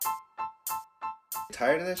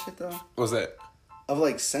tired of that shit though? What's that? Of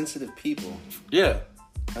like sensitive people. Yeah.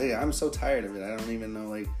 I'm so tired of it. I don't even know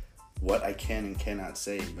like what I can and cannot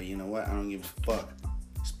say. But you know what? I don't give a fuck.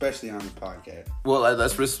 Especially on the podcast. Well,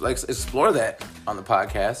 let's explore that on the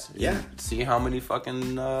podcast. Yeah. See how many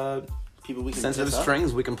fucking people we can sensitive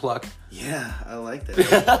strings we can pluck. Yeah, I like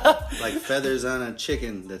that. Like feathers on a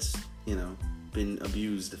chicken that's, been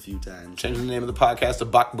abused a few times. Changing the name of the podcast to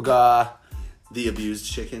Bak Baga. The abused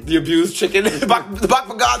chicken. The abused chicken. The Bak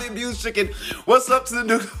Baga, the abused chicken. What's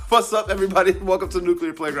up, everybody? Welcome to the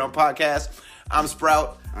Nuclear Playground Podcast. I'm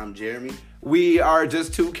Sprout. I'm Jeremy. We are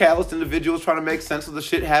just two calloused individuals trying to make sense of the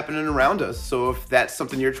shit happening around us. So if that's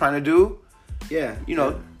something you're trying to do,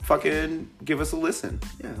 fucking give us a listen.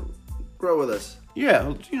 Yeah, grow with us.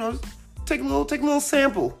 Yeah, take a little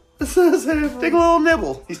sample. Take a little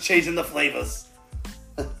nibble. He's changing the flavors.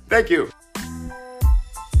 Thank you.